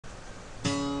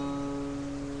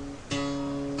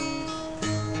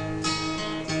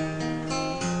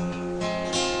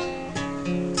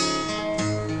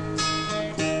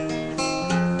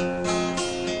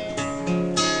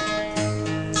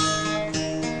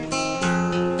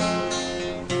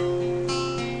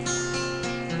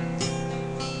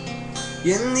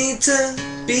You need to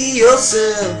be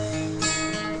yourself.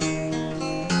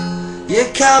 You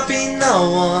copy no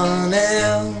one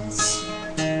else.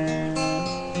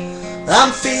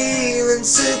 I'm feeling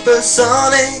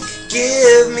supersonic.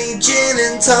 Give me gin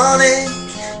and tonic.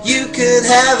 You could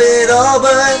have it all,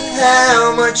 but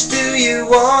how much do you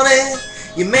want it?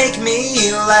 You make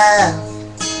me laugh.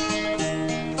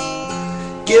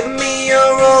 Give me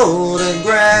your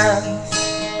autograph.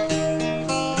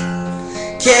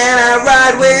 Can I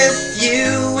ride with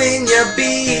you in your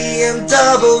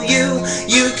BMW?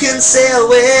 You can sail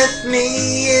with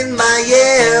me in my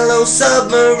yellow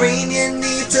submarine. You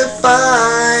need to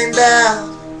find out,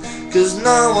 'cause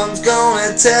no one's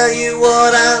gonna tell you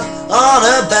what I'm on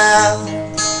about.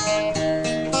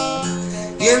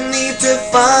 You need to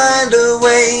find a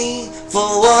way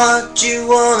for what you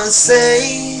wanna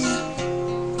say.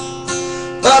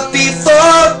 But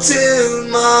before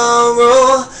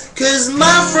tomorrow, 'cause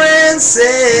my friend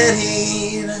said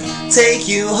he'd take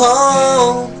you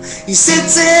home. He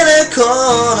sits in a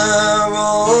corner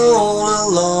all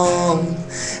alone,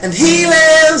 and he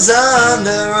lives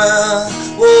under a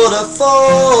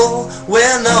waterfall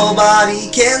where nobody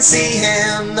can see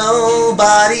him,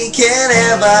 nobody can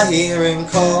ever hear him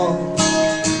call.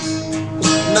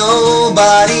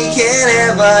 Nobody can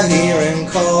ever hear him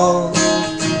call.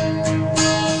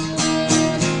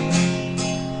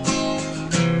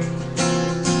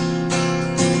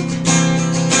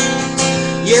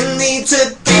 You need to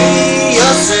be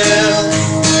yourself.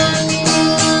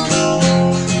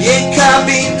 You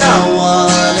copy no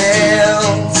one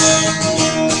else.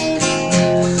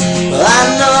 I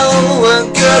know a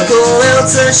girl called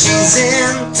Elsa. She's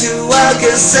into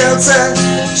Alka-Seltzer.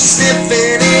 She's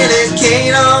sniffing in a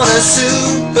cane on a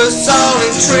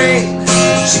supersonic train.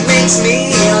 She makes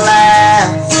me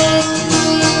laugh.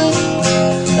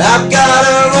 I've got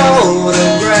her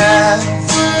autograph.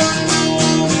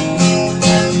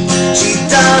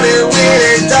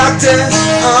 Doctor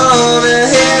on a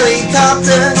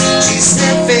helicopter. She's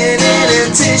sniffing in a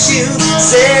tissue,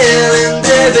 selling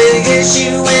their big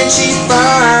issue. When she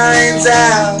finds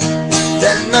out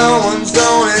that no one's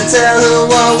gonna tell her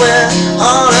what we're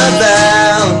on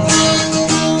about,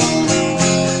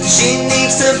 she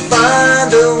needs to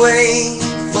find a way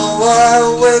for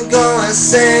what we're gonna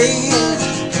say.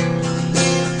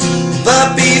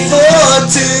 But before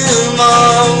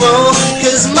tomorrow,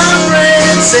 'cause my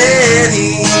friend said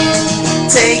he'd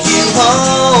take you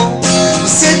home. He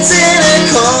sits in a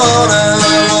corner